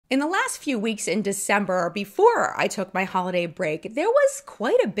In the last few weeks in December, before I took my holiday break, there was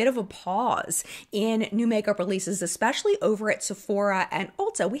quite a bit of a pause in new makeup releases, especially over at Sephora and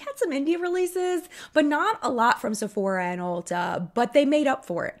Ulta. We had some indie releases, but not a lot from Sephora and Ulta, but they made up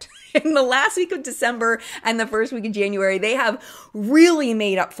for it. In the last week of December and the first week of January, they have really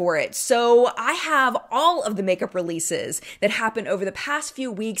made up for it. So I have all of the makeup releases that happened over the past few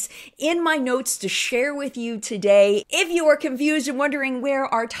weeks in my notes to share with you today. If you are confused and wondering where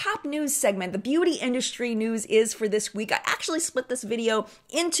our top news segment, the beauty industry news, is for this week, I actually split this video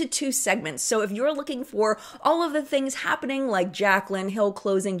into two segments. So if you're looking for all of the things happening, like Jaclyn Hill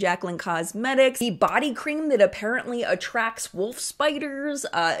closing Jaclyn Cosmetics, the body cream that apparently attracts wolf spiders,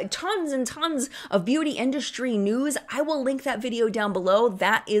 tons and tons of beauty industry news, I will link that video down below.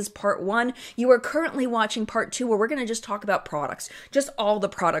 That is part one. You are currently watching part two, where we're going to just talk about products, just all the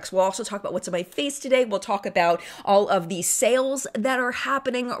products. We'll also talk about what's on my face today. We'll talk about all of the sales that are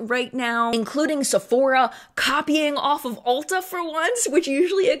happening right now, including Sephora copying off of Ulta for once, which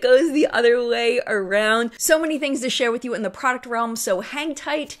usually it goes the other way around. So many things to share with you in the product realm, so hang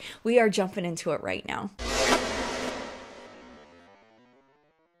tight. We are jumping into it right now.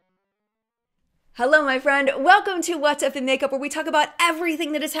 Hello, my friend. Welcome to What's Up in Makeup, where we talk about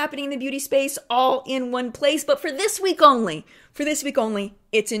everything that is happening in the beauty space all in one place. But for this week only,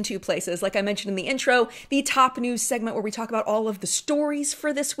 it's in two places. Like I mentioned in the intro, the top news segment, where we talk about all of the stories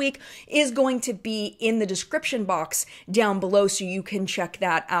for this week, is going to be in the description box down below, so you can check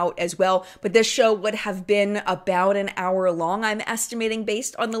that out as well. But this show would have been about an hour long, I'm estimating,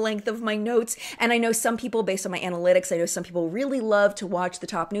 based on the length of my notes. And I know some people, based on my analytics, I know some people really love to watch the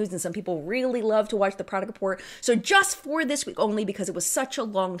top news and some people really love to watch the product report. So just for this week only, because it was such a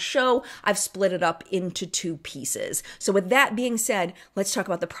long show, I've split it up into two pieces. So with that being said, let's talk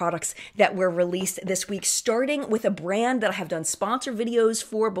about the products that were released this week, starting with a brand that I have done sponsor videos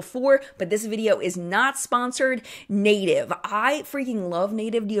for before, but this video is not sponsored, Native. I freaking love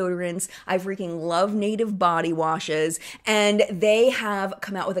Native deodorants. I freaking love Native body washes, and they have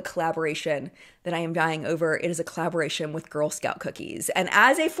come out with a collaboration that I am dying over. It is a collaboration with Girl Scout cookies. And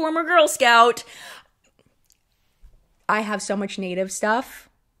as a former Girl Scout, I have so much Native stuff,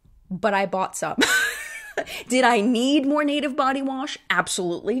 but I bought some. Did I need more Native body wash?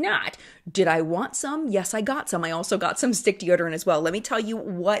 Absolutely not. Did I want some? Yes, I got some. I also got some stick deodorant as well. Let me tell you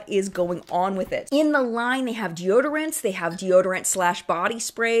what is going on with it. In the line, they have deodorants. They have deodorant / body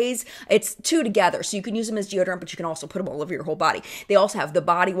sprays. It's two together, so you can use them as deodorant, but you can also put them all over your whole body. They also have the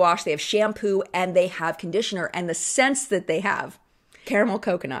body wash, they have shampoo, and they have conditioner. And the scents that they have: caramel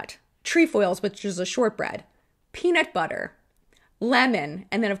coconut, trefoils, which is a shortbread, peanut butter, lemon,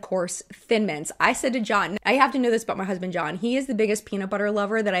 and then of course Thin Mints. I said to John, I have to know this about my husband John, he is the biggest peanut butter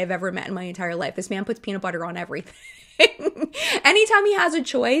lover that I've ever met in my entire life. This man puts peanut butter on everything. Anytime he has a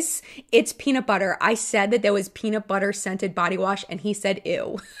choice, it's peanut butter. I said that there was peanut butter scented body wash, and he said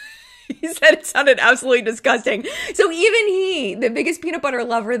ew. He said it sounded absolutely disgusting. So even he, the biggest peanut butter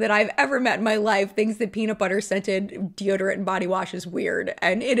lover that I've ever met in my life, thinks that peanut butter scented deodorant and body wash is weird.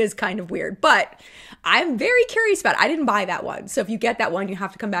 And it is kind of weird, but I'm very curious about it. I didn't buy that one. So if you get that one, you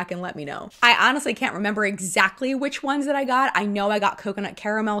have to come back and let me know. I honestly can't remember exactly which ones that I got. I know I got coconut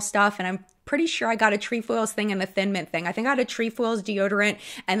caramel stuff, and I'm pretty sure I got a trefoils thing and a Thin Mint thing. I think I got a trefoils deodorant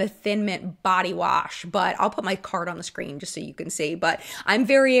and the Thin Mint body wash, but I'll put my card on the screen just so you can see. But I'm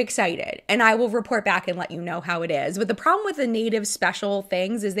very excited, and I will report back and let you know how it is. But the problem with the Native special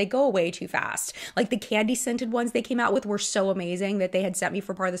things is they go away too fast. Like the candy scented ones they came out with were so amazing that they had sent me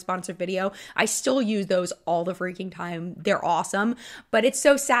for part of the sponsored video. I still use those all the freaking time. They're awesome, but it's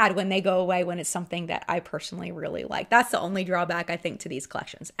so sad when they go away when it's something that I personally really like. That's the only drawback, I think, to these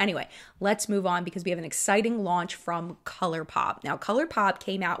collections. Anyway, let's move on, because we have an exciting launch from ColourPop. Now, ColourPop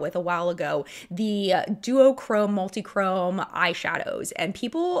came out with a while ago the duochrome, multichrome eyeshadows, and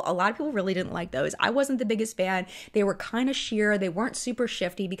a lot of people really didn't like those. I wasn't the biggest fan. They were kind of sheer. They weren't super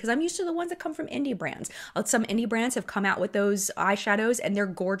shifty, because I'm used to the ones that come from indie brands. Some indie brands have come out with those eyeshadows, and they're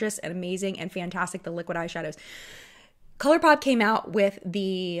gorgeous and amazing and fantastic, the liquid eyeshadows. ColourPop came out with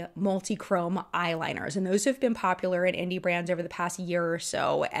the multi-chrome eyeliners, and those have been popular in indie brands over the past year or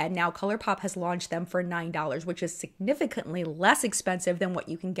so, and now ColourPop has launched them for $9, which is significantly less expensive than what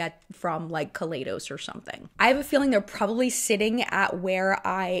you can get from like Kaleidos or something. I have a feeling they're probably sitting at where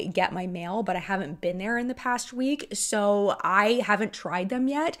I get my mail, but I haven't been there in the past week, so I haven't tried them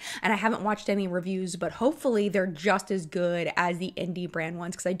yet, and I haven't watched any reviews, but hopefully they're just as good as the indie brand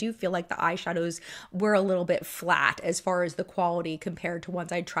ones, because I do feel like the eyeshadows were a little bit flat as far far as the quality compared to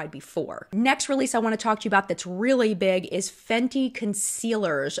ones I tried before. Next release I want to talk to you about that's really big is Fenty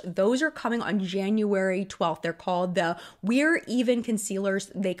concealers. Those are coming on January 12th. They're called the We're Even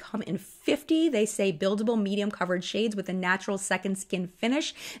concealers. They come in 50, they say, buildable medium coverage shades with a natural second skin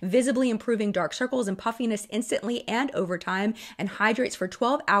finish, visibly improving dark circles and puffiness instantly and over time, and hydrates for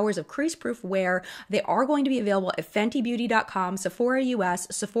 12 hours of crease-proof wear. They are going to be available at FentyBeauty.com, Sephora US,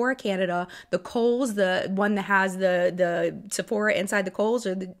 Sephora Canada, the Kohl's, the one that has the Sephora inside the Kohl's,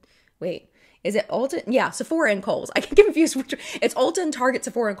 or the, wait, is it Ulta? Yeah, Sephora and Kohl's. I get confused. It's Ulta and Target,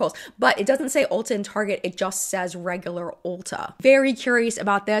 Sephora and Kohl's, but it doesn't say Ulta and Target. It just says regular Ulta. Very curious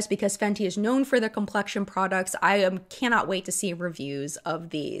about this because Fenty is known for their complexion products. I cannot wait to see reviews of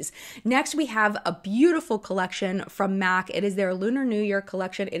these. Next, we have a beautiful collection from MAC. It is their Lunar New Year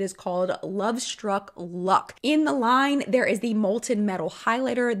collection. It is called Love Struck Luck. In the line, there is the Molten Metal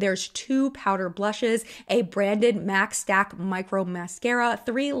Highlighter. There's 2 powder blushes, a branded MAC Stack Micro Mascara,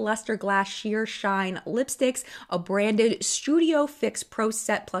 3 Luster Glass Sheer Shine lipsticks, a branded Studio Fix Pro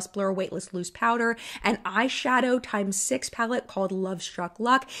Set Plus Blur Weightless Loose Powder, an eyeshadow ×6 palette called Love Struck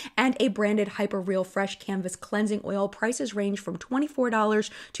Luck, and a branded Hyper Real Fresh Canvas Cleansing Oil. Prices range from $24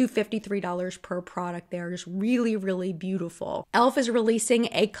 to $53 per product. They're just really, really beautiful. e.l.f. is releasing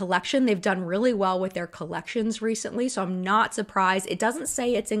a collection. They've done really well with their collections recently, so I'm not surprised. It doesn't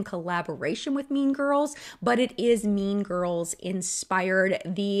say it's in collaboration with Mean Girls, but it is Mean Girls inspired.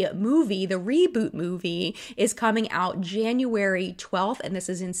 The movie, the reboot movie, is coming out January 12th, and this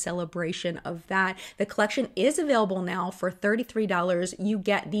is in celebration of that. The collection is available now for $33. You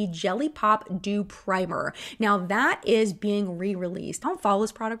get the Jelly Pop Dew Primer. Now that is being re-released. I don't follow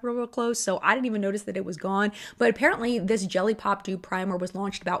this product real close, so I didn't even notice that it was gone, but apparently this Jelly Pop Dew Primer was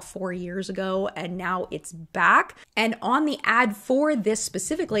launched about 4 years ago, and now it's back. And on the ad for this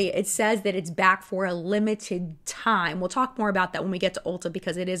specifically, it says that it's back for a limited time. We'll talk more about that when we get to Ulta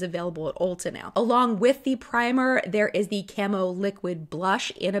because it is available at Ulta now. Along with the primer, there is the Camo Liquid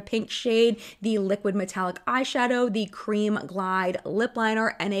Blush in a pink shade, the Liquid Metallic Eyeshadow, the Cream Glide Lip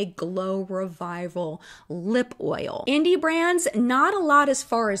Liner, and a Glow Revival Lip Oil. Indie brands, not a lot as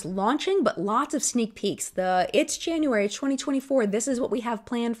far as launching, but lots of sneak peeks. It's January 2024. This is what we have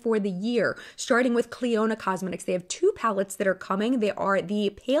planned for the year, starting with Cliona Cosmetics. They have 2 palettes that are coming. They are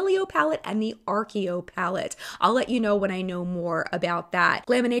the Paleo palette and the Archeo palette. I'll let you know when I know more about that.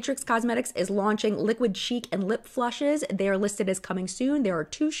 Glaminatrix Cosmetics is launching liquid cheek and lip flushes. They are listed as coming soon. There are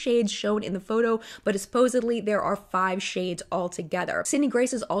 2 shades shown in the photo, but supposedly there are 5 shades altogether. Sydney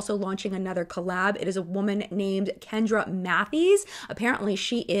Grace is also launching another collab. It is a woman named Kendra Matthews. Apparently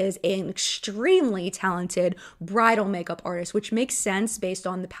she is an extremely talented bridal makeup artist, which makes sense based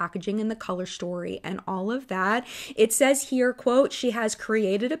on the packaging and the color story and all of that. It says here, quote, she has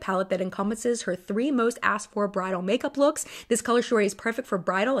created a palette that encompasses her 3 most asked for bridal makeup looks. This color story is perfect for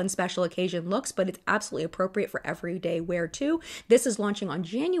bridal and special occasion looks, but it's absolutely appropriate for everyday wear too. This is launching on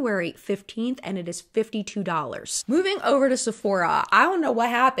January 15th and it is $52. Moving over to Sephora, I don't know what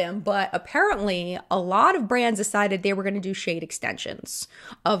happened, but apparently a lot of brands decided they were going to do shade extensions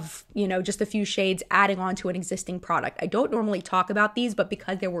of, just a few shades adding on to an existing product. I don't normally talk about these, but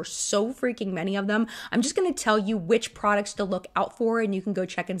because there were so freaking many of them, I'm just going to tell you which products to look out for, and you can go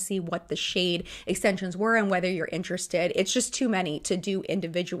check and see what the shade extensions were and whether you're interested. It's just too many to do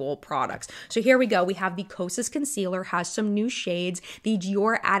individual products. So here we go. We have the Kosas Concealer has some new shades. The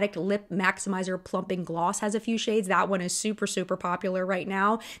Dior Addict Lip Maximizer Plumping Gloss has a few shades. That one is super, super popular right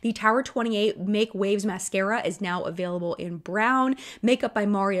now. The Tower 28 Make Waves Mascara is now available in brown. Makeup by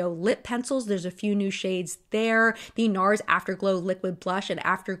Mario Lip Pencils, there's a few new shades there. The NARS Afterglow Liquid Blush and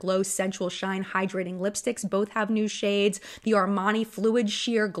Afterglow Sensual Shine Hydrating Lipsticks both have new shades. The Armani Fluid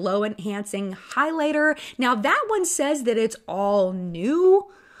Sheer Glow Enhancing Highlighter. Now that one says that it's all new,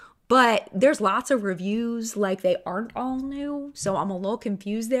 but there's lots of reviews like they aren't all new, so I'm a little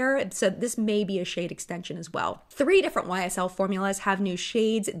confused there. So this may be a shade extension as well. 3 different YSL formulas have new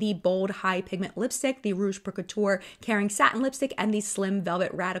shades: the Bold High Pigment Lipstick, the Rouge Pour Couture Caring Satin Lipstick, and the Slim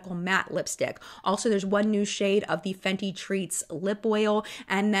Velvet Radical Matte Lipstick. Also, there's 1 new shade of the Fenty Treats Lip Oil,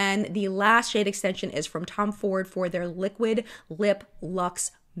 and then the last shade extension is from Tom Ford for their Liquid Lip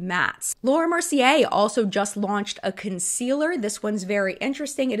Luxe mattes. Laura Mercier also just launched a concealer. This one's very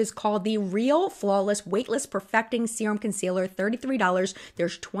interesting. It is called the Real Flawless Weightless Perfecting Serum Concealer, $33.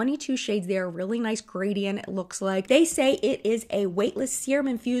 There's 22 shades there, really nice gradient it looks like. They say it is a weightless serum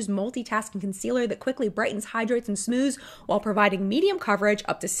infused multitasking concealer that quickly brightens, hydrates, and smooths while providing medium coverage,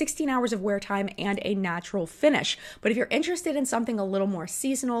 up to 16 hours of wear time, and a natural finish. But if you're interested in something a little more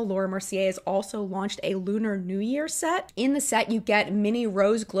seasonal, Laura Mercier has also launched a Lunar New Year set. In the set, you get mini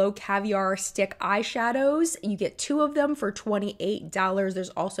rose Rose Glow Caviar Stick Eyeshadows. You get 2 of them for $28. There's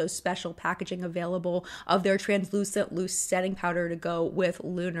also special packaging available of their translucent loose setting powder to go with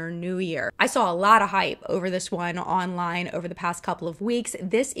Lunar New Year. I saw a lot of hype over this one online over the past couple of weeks.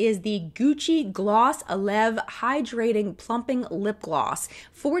 This is the Gucci Gloss Eleve Hydrating Plumping Lip Gloss.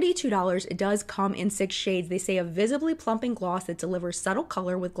 $42. It does come in 6 shades. They say a visibly plumping gloss that delivers subtle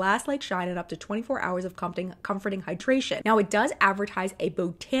color with glass-like shine and up to 24 hours of comforting hydration. Now, it does advertise a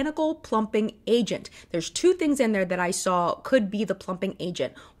botanical plumping agent. There's 2 things in there that I saw could be the plumping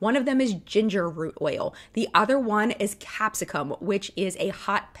agent. One of them is ginger root oil. The other one is capsicum, which is a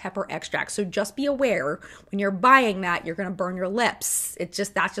hot pepper extract. So just be aware when you're buying that, you're going to burn your lips.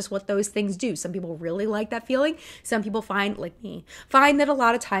 That's just what those things do. Some people really like that feeling. Some people find, like me, that a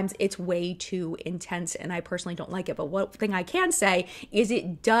lot of times it's way too intense, and I personally don't like it. But one thing I can say is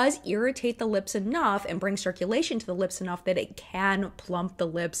it does irritate the lips enough and bring circulation to the lips enough that it can plump the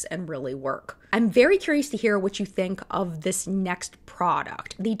lips and really work. I'm very curious to hear what you think of this next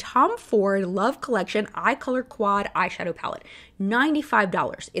product. The Tom Ford Love Collection Eye Color Quad Eyeshadow Palette.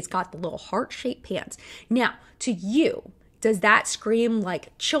 $95. It's got the little heart-shaped pans. Now, to you, does that scream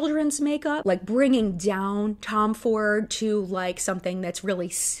like children's makeup? Like bringing down Tom Ford to like something that's really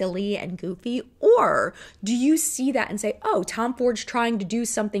silly and goofy? Or do you see that and say, oh, Tom Ford's trying to do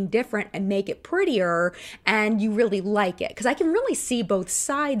something different and make it prettier, and you really like it? Because I can really see both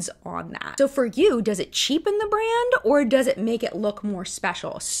sides on that. So for you, does it cheapen the brand or does it make it look more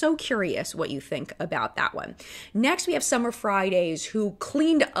special? So curious what you think about that one. Next, we have Summer Fridays, who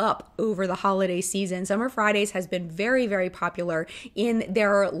cleaned up over the holiday season. Summer Fridays has been very, very popular in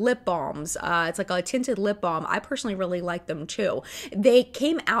their lip balms. It's like a tinted lip balm. I personally really like them too. They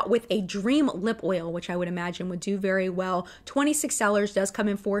came out with a Dream Lip Oil, which I would imagine would do very well. $26, does come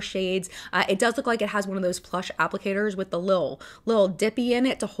in 4 shades. It does look like it has one of those plush applicators with the little dippy in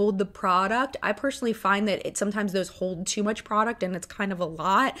it to hold the product. I personally find that sometimes those hold too much product and it's kind of a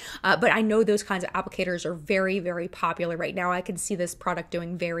lot, but I know those kinds of applicators are very, very popular right now. I can see this product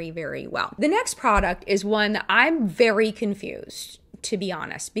doing very, very well. The next product is one that I'm very confused, to be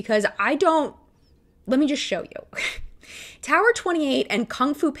honest, because let me just show you. Tower 28 and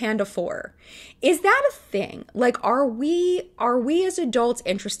Kung Fu Panda 4. Is that a thing? Like, are we as adults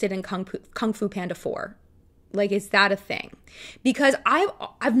interested in Kung Fu Panda 4? Like, is that a thing? Because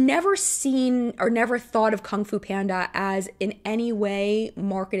I've never seen or never thought of Kung Fu Panda as in any way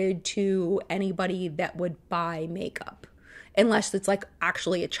marketed to anybody that would buy makeup. Unless it's like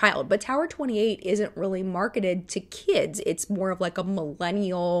actually a child. But Tower 28 isn't really marketed to kids. It's more of like a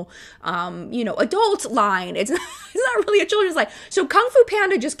millennial, adult line. It's not really a children's line. So Kung Fu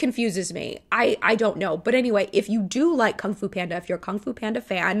Panda just confuses me. I don't know. But anyway, if you do like Kung Fu Panda, if you're a Kung Fu Panda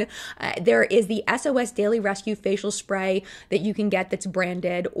fan, there is the SOS Daily Rescue Facial Spray that you can get that's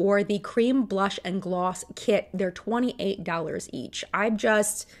branded, or the Cream Blush and Gloss Kit. They're $28 each.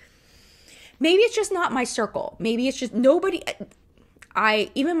 Maybe it's just not my circle. Maybe it's just nobody.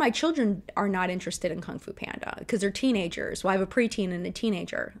 Even my children are not interested in Kung Fu Panda because they're teenagers. Well, I have a preteen and a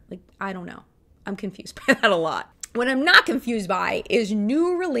teenager. Like, I don't know. I'm confused by that a lot. What I'm not confused by is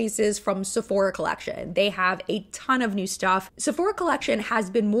new releases from Sephora Collection. They have a ton of new stuff. Sephora Collection has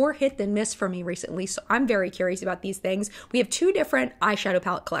been more hit than miss for me recently, so I'm very curious about these things. We have 2 different eyeshadow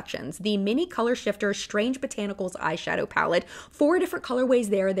palette collections. The Mini Color Shifter Strange Botanicals eyeshadow palette. 4 different colorways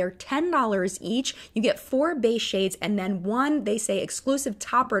there. They're $10 each. You get 4 base shades and then 1, they say, exclusive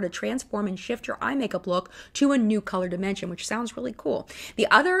topper to transform and shift your eye makeup look to a new color dimension, which sounds really cool. The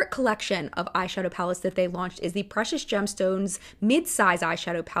other collection of eyeshadow palettes that they launched is the Precious Gemstones mid-size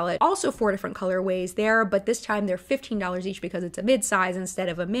eyeshadow palette. Also 4 different colorways there, but this time they're $15 each because it's a mid-size instead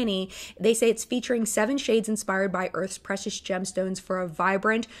of a mini. They say it's featuring 7 shades inspired by Earth's precious gemstones for a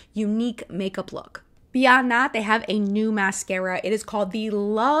vibrant, unique makeup look. Beyond that, they have a new mascara. It is called the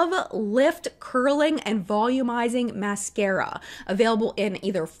Love Lift Curling and Volumizing Mascara. Available in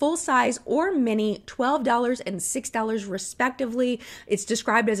either full size or mini, $12 and $6 respectively. It's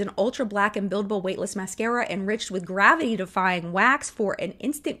described as an ultra black and buildable weightless mascara enriched with gravity-defying wax for an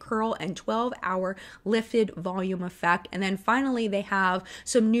instant curl and 12-hour lifted volume effect. And then finally, they have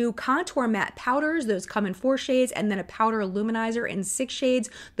some new contour matte powders. Those come in 4 shades, and then a powder luminizer in 6 shades.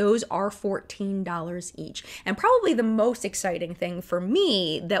 Those are $14 $50 each. And probably the most exciting thing for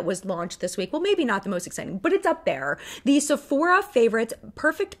me that was launched this week, well, maybe not the most exciting, but it's up there, the Sephora Favorites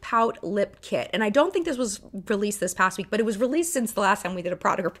Perfect Pout Lip Kit. And I don't think this was released this past week, but it was released since the last time we did a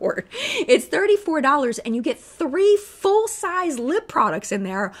product report. It's $34 and you get 3 full-size lip products in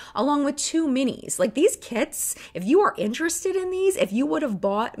there along with 2 minis. Like these kits, if you are interested in these, if you would have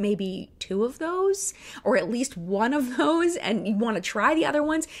bought maybe 2 of those or at least 1 of those and you want to try the other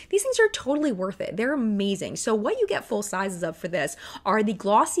ones, these things are totally worth it. They're amazing. So what you get full sizes of for this are the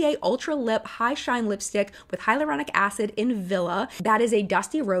Glossier Ultra Lip High Shine Lipstick with hyaluronic acid in Villa. That is a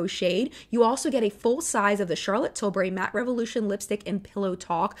dusty rose shade. You also get a full size of the Charlotte Tilbury Matte Revolution Lipstick in Pillow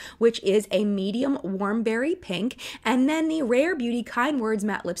Talk, which is a medium warm berry pink. And then the Rare Beauty Kind Words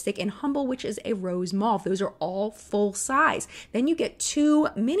Matte Lipstick in Humble, which is a rose mauve. Those are all full size. Then you get 2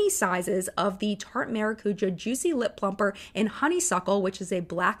 mini sizes of the Tarte Maracuja Juicy Lip Plumper in Honeysuckle, which is a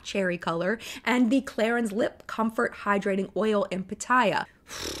black cherry color, and the Clarins Lip Comfort Hydrating Oil in Pitaya.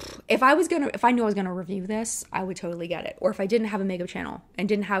 If I knew I was gonna review this, I would totally get it. Or if I didn't have a makeup channel and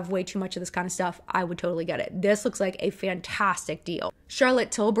didn't have way too much of this kind of stuff, I would totally get it. This looks like a fantastic deal.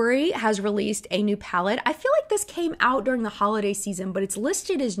 Charlotte Tilbury has released a new palette. I feel like this came out during the holiday season, but it's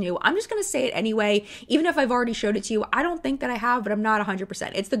listed as new. I'm just gonna say it anyway, even if I've already showed it to you. I don't think that I have, but I'm not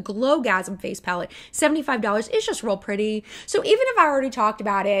 100%. It's the Glowgasm face palette, $75. It's just real pretty. So even if I already talked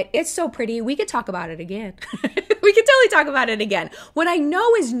about it, it's so pretty, we could talk about it again. We could totally talk about it again. What I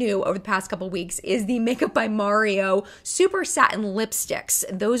know is new over the past couple weeks is the Makeup by Mario Super Satin Lipsticks.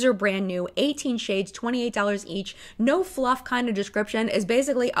 Those are brand new, 18 shades, $28 each. No fluff kind of description. Is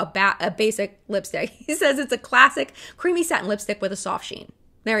basically a basic lipstick. He says it's a classic creamy satin lipstick with a soft sheen.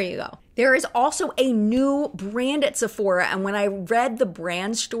 There you go. There is also a new brand at Sephora, and when I read the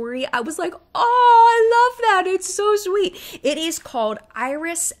brand story, I was like, oh, I love that. It's so sweet. It is called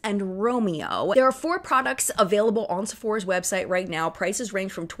Iris and Romeo. There are 4 products available on Sephora's website right now. Prices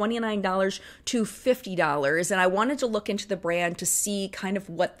range from $29 to $50, and I wanted to look into the brand to see kind of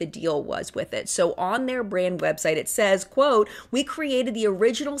what the deal was with it. So on their brand website, it says, quote, "We created the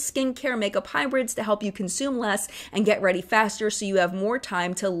original skincare makeup hybrids to help you consume less and get ready faster so you have more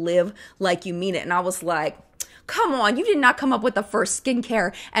time to live like you mean it." And I was like, come on, you did not come up with the first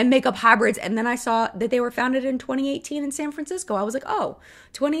skincare and makeup hybrids. And then I saw that they were founded in 2018 in San Francisco. I was like, oh,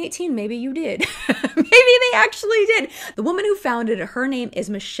 2018, maybe you did. Maybe they actually did. The woman who founded it, her name is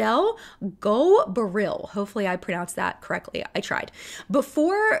Michelle Go-Baril. Hopefully I pronounced that correctly. I tried.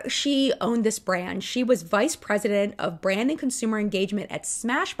 Before she owned this brand, she was vice president of brand and consumer engagement at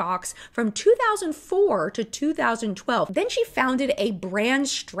Smashbox from 2004 to 2012. Then she founded a brand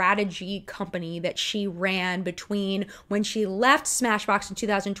strategy company that she ran between when she left Smashbox in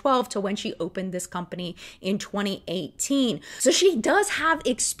 2012 to when she opened this company in 2018. So she does have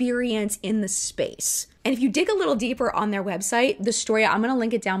experience in the space. And if you dig a little deeper on their website, the story, I'm going to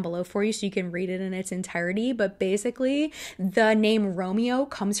link it down below for you so you can read it in its entirety. But basically, the name Romeo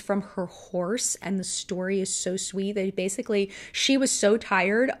comes from her horse, and the story is so sweet that basically she was so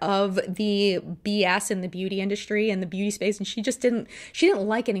tired of the BS in the beauty industry and the beauty space, and she didn't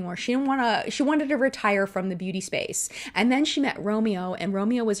like it anymore. She wanted to retire from the beauty space. And then she met Romeo, and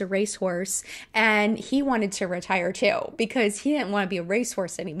Romeo was a racehorse, and he wanted to retire too because he didn't want to be a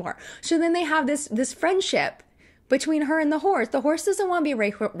racehorse anymore. So then they have this friendship between her and the horse. The horse doesn't want to be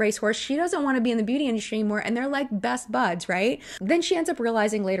a racehorse. She doesn't want to be in the beauty industry anymore. And they're like best buds, right? Then she ends up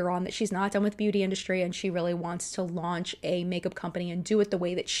realizing later on that she's not done with the beauty industry and she really wants to launch a makeup company and do it the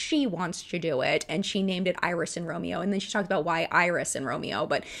way that she wants to do it. And she named it Iris and Romeo. And then she talked about why Iris and Romeo,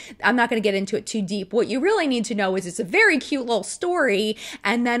 but I'm not going to get into it too deep. What you really need to know is it's a very cute little story.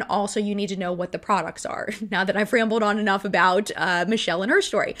 And then also you need to know what the products are. Now that I've rambled on enough about Michelle and her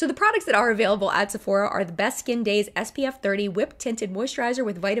story. So the products that are available at Sephora are the Best Skin Days SPF 30 Whip Tinted Moisturizer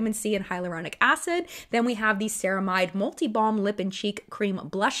with vitamin C and hyaluronic acid. Then we have the Ceramide Multi Balm Lip and Cheek Cream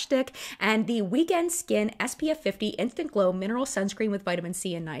Blush Stick and the Weekend Skin SPF 50 Instant Glow Mineral Sunscreen with vitamin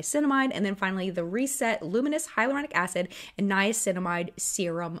C and niacinamide. And then finally the Reset Luminous Hyaluronic Acid and Niacinamide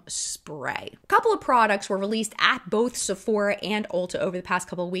Serum Spray. A couple of products were released at both Sephora and Ulta over the past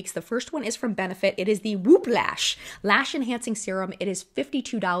couple of weeks. The first one is from Benefit. It is the Whoop Lash Lash Enhancing Serum. It is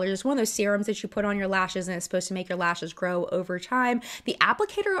 $52. It's one of those serums that you put on your lashes and it's supposed to make your lashes grow over time. The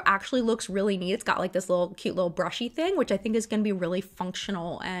applicator actually looks really neat. It's got like this little cute little brushy thing, which I think is going to be really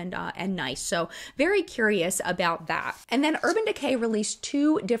functional and nice. So very curious about that. And then Urban Decay released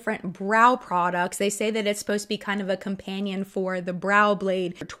 2 different brow products. They say that it's supposed to be kind of a companion for the Brow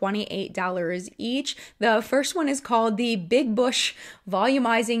Blade for $28 each. The first one is called the Big Bush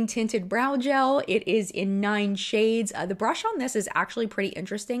Volumizing Tinted Brow Gel. It is in 9 shades. The brush on this is actually pretty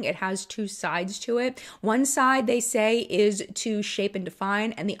interesting. It has 2 sides to it. One side they say is to shape and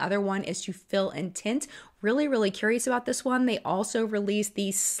define, and the other one is to fill and tint. Really, really curious about this one. They also released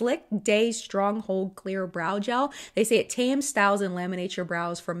the Slick Day Stronghold Clear Brow Gel. They say it tames, styles, and laminates your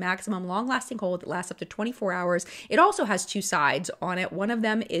brows for maximum long-lasting hold that lasts up to 24 hours. It also has 2 sides on it. One of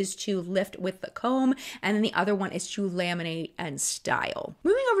them is to lift with the comb, and then the other one is to laminate and style.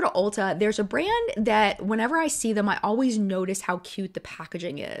 Moving over to Ulta, there's a brand that whenever I see them, I always notice how cute the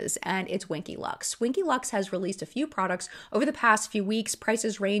packaging is, and it's Winky Lux. Winky Lux has released a few products over the past few weeks.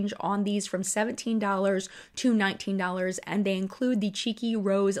 Prices range on these from $17 to $19, and they include the Cheeky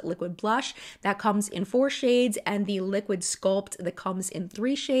Rose Liquid Blush that comes in 4 shades and the Liquid Sculpt that comes in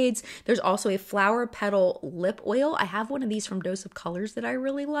 3 shades. There's also a Flower Petal Lip Oil. I have one of these from Dose of Colors that I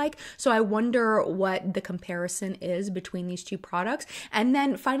really like, so I wonder what the comparison is between these 2 products. And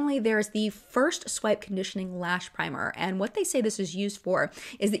then finally, there's the First Swipe Conditioning Lash Primer, and what they say this is used for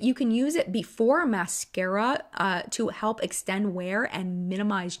is that you can use it before mascara to help extend wear and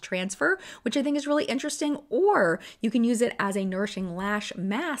minimize transfer, which I think is really interesting. Or you can use it as a nourishing lash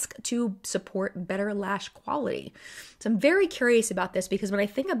mask to support better lash quality. So I'm very curious about this because when I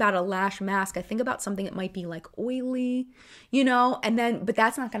think about a lash mask, I think about something that might be like oily, you know, but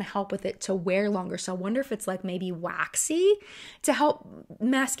that's not going to help with it to wear longer. So I wonder if it's like maybe waxy to help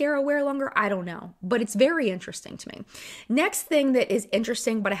mascara wear longer. I don't know, but it's very interesting to me. Next thing that is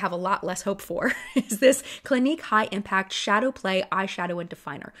interesting, but I have a lot less hope for, is this Clinique High Impact Shadow Play Eyeshadow and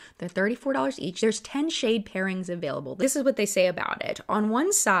Definer. They're $34 each. There's 10 shade pairings available. This is what they say about it. On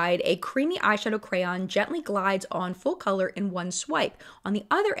one side, a creamy eyeshadow crayon gently glides on full color in one swipe. On the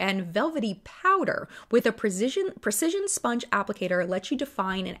other end, velvety powder with a precision sponge applicator lets you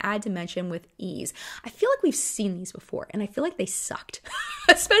define and add dimension with ease. I feel like we've seen these before, and I feel like they sucked.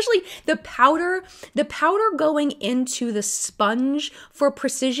 Especially the powder going into the sponge for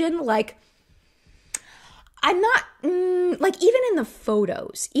precision, like I'm not, like even in the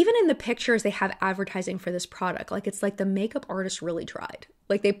photos, even in the pictures, they have advertising for this product. Like it's like the makeup artist really tried.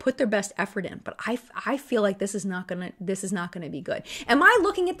 Like they put their best effort in, but I feel like this is not gonna be good. Am I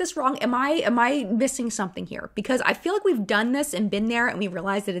looking at this wrong? Am I missing something here? Because I feel like we've done this and been there and we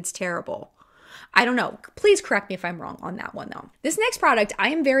realized that it's terrible. I don't know. Please correct me if I'm wrong on that one though. This next product, I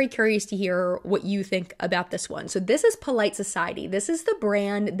am very curious to hear what you think about this one. So this is Polite Society. This is the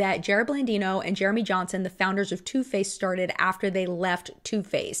brand that Jared Blandino and Jeremy Johnson, the founders of Too Faced, started after they left Too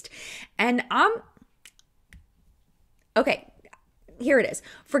Faced. And okay, here it is.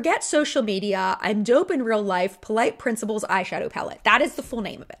 Forget social media. I'm dope in real life. Polite Principles eyeshadow palette. That is the full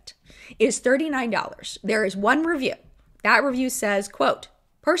name of it. It is $39. There is one review. That review says, quote,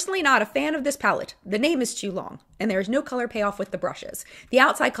 "Personally not a fan of this palette. The name is too long, and there is no color payoff with the brushes. The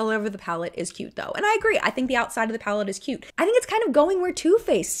outside color of the palette is cute though." And I agree. I think the outside of the palette is cute. I think it's kind of going where Too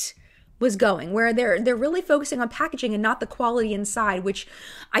Faced was going, where they're really focusing on packaging and not the quality inside, which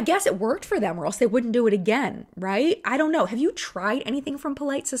I guess it worked for them or else they wouldn't do it again, right? I don't know. Have you tried anything from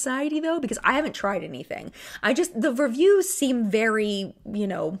Polite Society though? Because I haven't tried anything. The reviews seem very,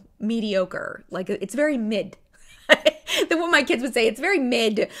 mediocre. Like it's very mid. What my kids would say, it's very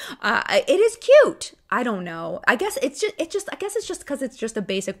mid. It is cute. I don't know. I guess it's just because it's just a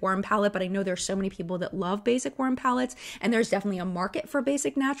basic worm palette, but I know there's so many people that love basic worm palettes, and there's definitely a market for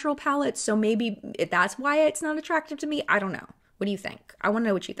basic natural palettes. So maybe that's why it's not attractive to me. I don't know. What do you think? I want to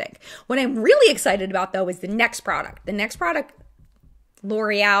know what you think. What I'm really excited about though is the next product. The next product,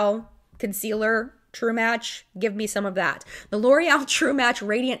 L'Oreal Concealer True Match. Give me some of that. The L'Oreal True Match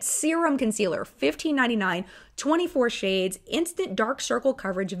Radiant Serum Concealer, $15.99. 24 shades, instant dark circle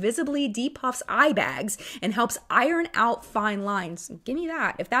coverage, visibly depuffs eye bags, and helps iron out fine lines. Give me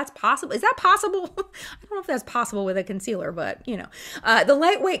that. If that's possible. Is that possible? I don't know if that's possible with a concealer, but the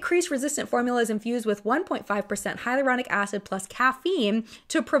lightweight crease-resistant formula is infused with 1.5% hyaluronic acid plus caffeine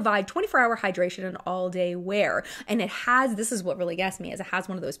to provide 24-hour hydration and all-day wear. And it has, this is what really gets me, is it has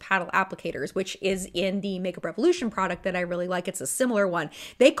one of those paddle applicators, which is in the Makeup Revolution product that I really like. It's a similar one.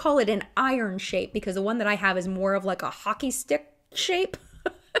 They call it an iron shape because the one that I have is more of like a hockey stick shape.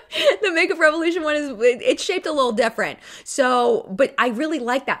 The Makeup Revolution one it's shaped a little different. So, but I really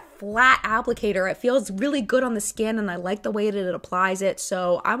like that flat applicator. It feels really good on the skin and I like the way that it applies it.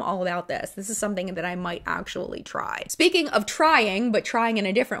 So I'm all about this. This is something that I might actually try. Speaking of trying, but trying in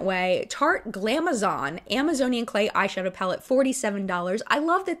a different way, Tarte Glamazon Amazonian Clay Eyeshadow Palette, $47. I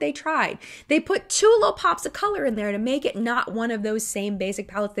love that they tried. They put 2 little pops of color in there to make it not one of those same basic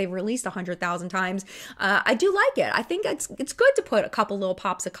palettes they've released 100,000 times. I do like it. I think it's good to put a couple little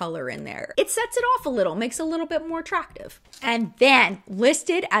pops of color in there. It sets it off a little, makes it a little bit more attractive. And then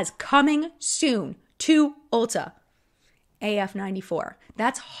listed as coming soon to Ulta, AF94.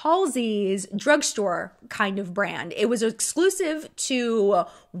 That's Halsey's drugstore kind of brand. It was exclusive to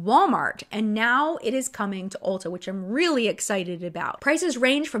Walmart and now it is coming to Ulta, which I'm really excited about. Prices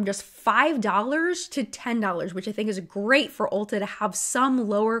range from just $5 to $10, which I think is great for Ulta to have some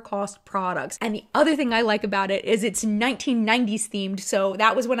lower cost products. And the other thing I like about it is it's 1990s themed. So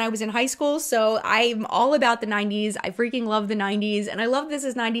that was when I was in high school. So I'm all about the 90s. I freaking love the 90s. And I love this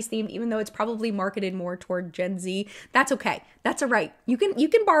is 90s themed, even though it's probably marketed more toward Gen Z. That's okay. That's all right. You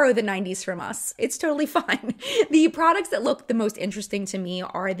can borrow the 90s from us. It's totally fine. The products that look the most interesting to me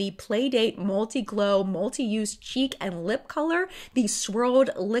are the Playdate Multi-Glow Multi-Use Cheek and Lip Color, the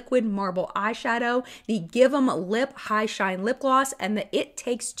Swirled Liquid Marble Eyeshadow, the Give 'em Lip High Shine Lip Gloss, and the It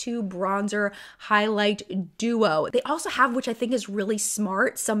Takes Two Bronzer Highlight Duo. They also have, which I think is really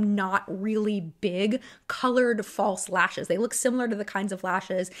smart, some not really big colored false lashes. They look similar to the kinds of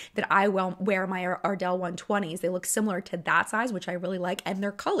lashes that I wear my Ardell 120s. They look similar to that size, which I really like, and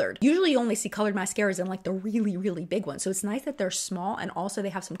they're colored. Usually you only see colored mascaras in like the really, really big ones. So it's nice that they're small and also they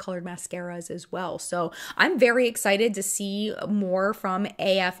have some colored mascaras as well. So I'm very excited to see more from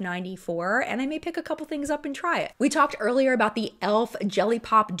AF94 and I may pick a couple things up and try it. We talked earlier about the e.l.f. Jelly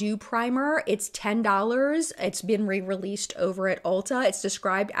Pop Dew Primer. It's $10. It's been re-released over at Ulta. It's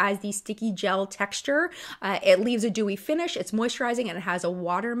described as the sticky gel texture. It leaves a dewy finish. It's moisturizing and it has a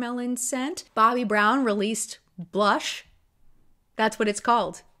watermelon scent. Bobbi Brown released blush. That's what it's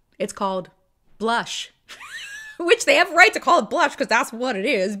called. It's called blush. Which they have a right to call it blush because that's what it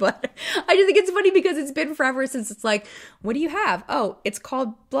is. But I just think it's funny because it's been forever since it's like, what do you have? Oh, it's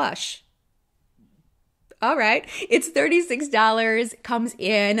called blush. All right. It's $36. Comes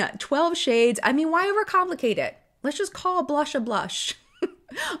in 12 shades. I mean, why overcomplicate it? Let's just call blush a blush.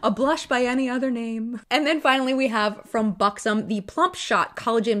 A blush by any other name. And then finally we have from Buxom the Plump Shot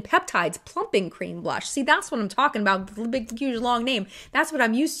Collagen Peptides Plumping Cream Blush. See, that's what I'm talking about. The big, huge, long name. That's what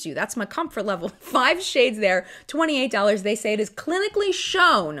I'm used to. That's my comfort level. 5 shades there, $28. They say it is clinically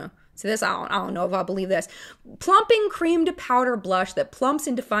shown. So this, I don't know if I'll believe this. Plumping creamed powder blush that plumps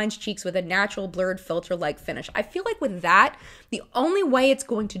and defines cheeks with a natural blurred filter-like finish. I feel like with that, the only way it's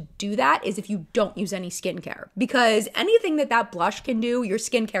going to do that is if you don't use any skincare. Because anything that blush can do, your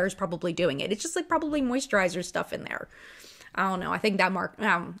skincare is probably doing it. It's just like probably moisturizer stuff in there. I don't know. I think that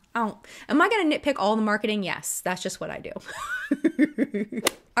am I going to nitpick all the marketing? Yes, that's just what I do.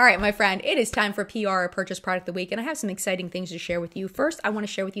 All right, my friend, it is time for PR or Purchase Product of the Week, and I have some exciting things to share with you. First, I want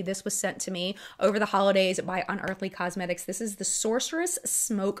to share with you, this was sent to me over the holidays by Unearthly Cosmetics. This is the Sorceress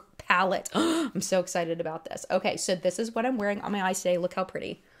Smoke Palette. I'm so excited about this. Okay, so this is what I'm wearing on my eyes today. Look how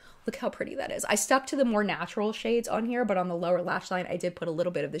pretty. Look how pretty that is. I stuck to the more natural shades on here, but on the lower lash line, I did put a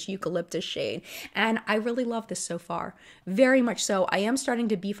little bit of this eucalyptus shade. And I really love this so far. Very much so. I am starting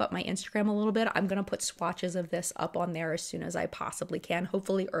to beef up my Instagram a little bit. I'm going to put swatches of this up on there as soon as I possibly can,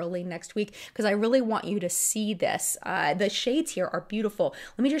 hopefully early next week, because I really want you to see this. The shades here are beautiful.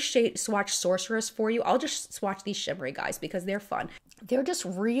 Let me just swatch Sorceress for you. I'll just swatch these shimmery guys because they're fun. They're just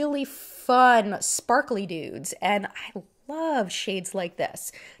really fun, sparkly dudes. And I love shades like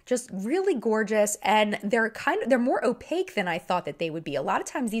this. Just really gorgeous, and they're more opaque than I thought that they would be. A lot of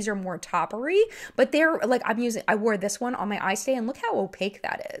times these are more toppery, but they're like, I wore this one on my eye today and look how opaque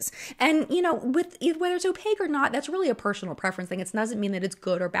that is. And you know, with whether it's opaque or not, that's really a personal preference thing. It doesn't mean that it's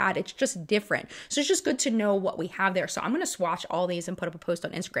good or bad. It's just different. So it's just good to know what we have there. So I'm going to swatch all these and put up a post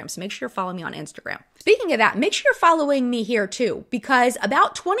on Instagram. So make sure you're following me on Instagram. Speaking of that, make sure you're following me here too, because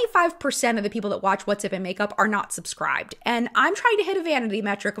about 25% of the people that watch What's Up in Makeup are not subscribed. And I'm trying to hit a vanity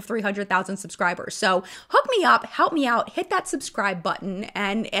metric of 300,000 subscribers. So hook me up, help me out, hit that subscribe button.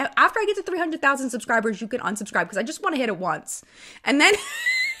 And after I get to 300,000 subscribers, you can unsubscribe because I just want to hit it once. And then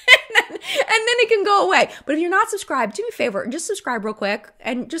then it can go away. But if you're not subscribed, do me a favor, just subscribe real quick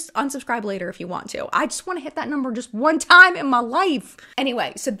and just unsubscribe later if you want to. I just want to hit that number just one time in my life.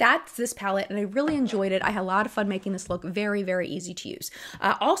 Anyway, so that's this palette, and I really enjoyed it. I had a lot of fun making this look very, very easy to use.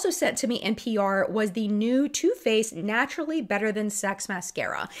 Also sent to me in PR was the new Too Faced Naturally Better Than Sex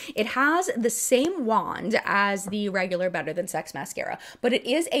mascara. It has the same wand as the regular Better Than Sex mascara, but it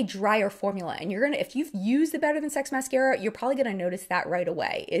is a drier formula, and if you've used the Better Than Sex mascara, you're probably gonna notice that right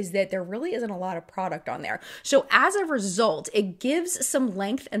away, is that there really isn't a lot of product on there. So as a result, it gives some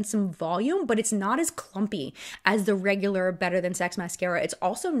length and some volume, but it's not as clumpy as the regular Better Than Sex mascara. It's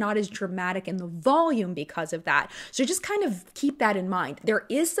also not as dramatic in the volume because of that. So just kind of keep that in mind. There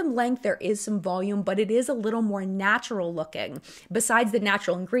is some length, there is some volume, but it is a little more natural looking. Besides the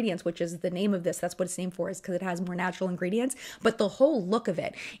natural ingredients, which is the name of this, that's what it's named for, is because it has more natural ingredients, but the whole look of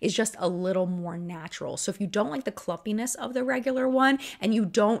it is just a little more natural. So if you don't like the clumpiness of the regular one and you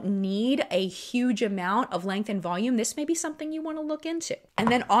don't need a huge amount of length and volume, this may be something you want to look into. And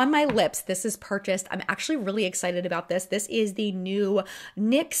then on my lips, this is purchased. I'm actually really excited about this. This is the new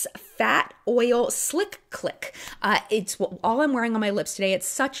NYX Fat Oil Slick Click. It's all I'm wearing on my lips today. It's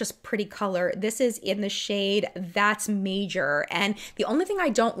such a pretty color. This is in the shade That's Major. And the only thing I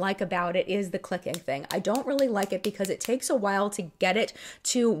don't like about it is the clicking thing. I don't really like it because it takes a while to get it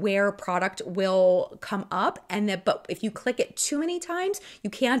to where product will come up. But if you click it too many times, you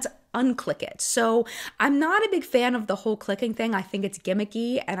can't unclick it. So I'm not a big fan of the whole clicking thing. I think it's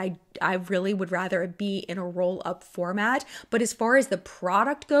gimmicky, and I really would rather it be in a roll up format. But as far as the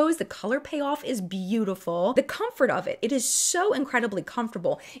product goes, the color payoff is beautiful. The comfort of it, it is so incredibly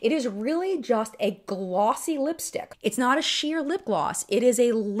comfortable. It is really just a glossy lipstick. It's not a sheer lip gloss. It is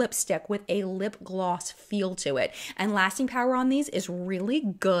a lipstick with a lip gloss feel to it. And lasting power on these is really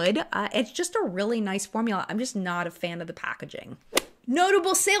good. It's just a really nice formula. I'm just not a fan of the packaging.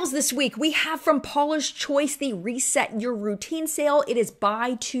 Notable sales this week. We have from Paula's Choice the Reset Your Routine sale. It is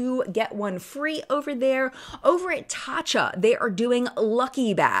buy two, get one free over there. Over at Tatcha, they are doing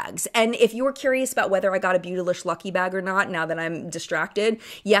Lucky Bags. And if you're curious about whether I got a Beautylish Lucky Bag or not, now that I'm distracted,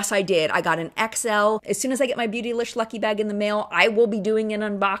 yes, I did. I got an XL. As soon as I get my Beautylish Lucky Bag in the mail, I will be doing an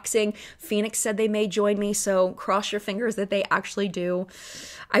unboxing. Phoenix said they may join me, so cross your fingers that they actually do.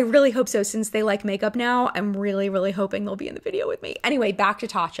 I really hope so, since they like makeup now. I'm really, really hoping they'll be in the video with me. Anyway, back to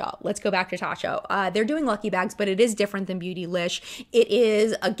Tatcha. Let's go back to Tatcha. They're doing Lucky Bags, but it is different than Beautylish. It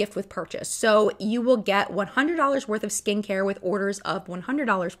is a gift with purchase. So you will get $100 worth of skincare with orders of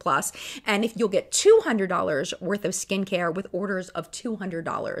 $100 plus. And if you'll get $200 worth of skincare with orders of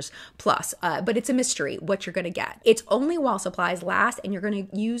 $200 plus. But it's a mystery what you're going to get. It's only while supplies last, and you're going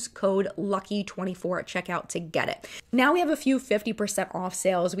to use code LUCKY24 at checkout to get it. Now we have a few 50% off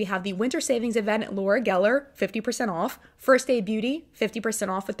sales. We have the winter savings event at Laura Geller, 50% off. First Day Beauty, 50%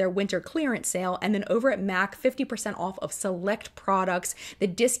 off with their winter clearance sale. And then over at MAC, 50% off of select products. The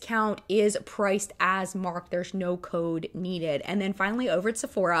discount is priced as marked. There's no code needed. And then finally over at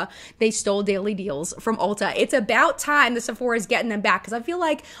Sephora, they stole daily deals from Ulta. It's about time the Sephora is getting them back, because I feel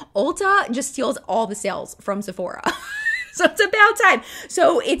like Ulta just steals all the sales from Sephora. So it's about time.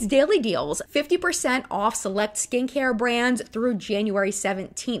 So it's daily deals, 50% off select skincare brands through January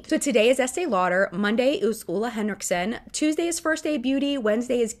 17th. So today is Estee Lauder, Monday is Ulla Henriksen, Tuesday is First Day Beauty,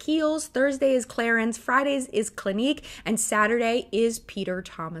 Wednesday is Kiehl's, Thursday is Clarins, Fridays is Clinique, and Saturday is Peter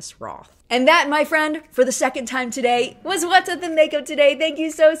Thomas Roth. And that, my friend, for the second time today, was What's Up in Makeup today. Thank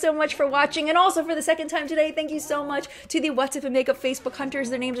you so, so much for watching. And also for the second time today, thank you so much to the What's Up in Makeup Facebook hunters.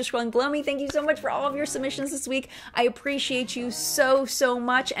 Their names are scrolling below me. Thank you so much for all of your submissions this week. I appreciate you so, so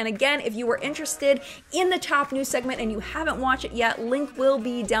much. And again, if you were interested in the top news segment and you haven't watched it yet, link will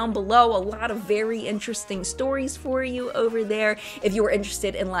be down below. A lot of very interesting stories for you over there. If you were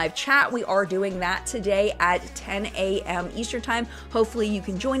interested in live chat, we are doing that today at 10 a.m. Eastern time. Hopefully you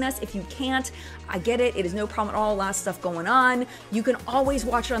can join us. If you can't, I get it. It is no problem at all. A lot of stuff going on. You can always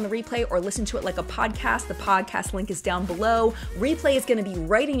watch it on the replay or listen to it like a podcast. The podcast link is down below. Replay is going to be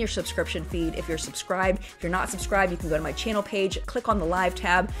right in your subscription feed if you're subscribed. If you're not subscribed, you can go to my channel page, click on the live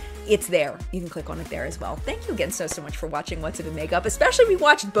tab. It's there. You can click on it there as well. Thank you again so, so much for watching What's Up in Makeup, especially if you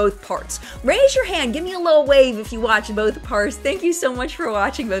watched both parts. Raise your hand. Give me a little wave if you watched both parts. Thank you so much for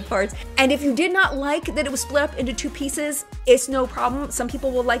watching both parts. And if you did not like that it was split up into two pieces, it's no problem. Some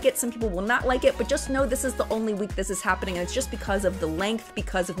people will like it. Some people will not like it. But just know this is the only week this is happening, and it's just because of the length,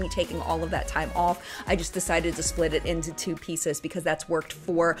 because of me taking all of that time off. I just decided to split it into two pieces because that's worked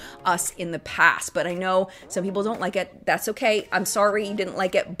for us in the past. But I know some people don't like it. That's okay. I'm sorry you didn't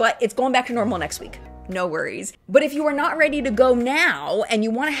like it, but it's going back to normal next week. no worries. But if you are not ready to go now and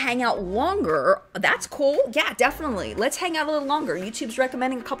you want to hang out longer, that's cool. Yeah, definitely. Let's hang out a little longer. YouTube's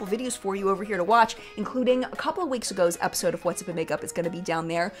recommending a couple videos for you over here to watch, including a couple of weeks ago's episode of What's Up in Makeup is going to be down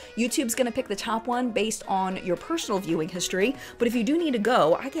there. YouTube's going to pick the top one based on your personal viewing history. But if you do need to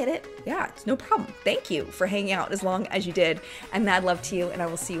go, I get it. Yeah, it's no problem. Thank you for hanging out as long as you did. And mad love to you, and I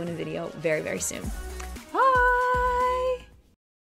will see you in a video very, very soon.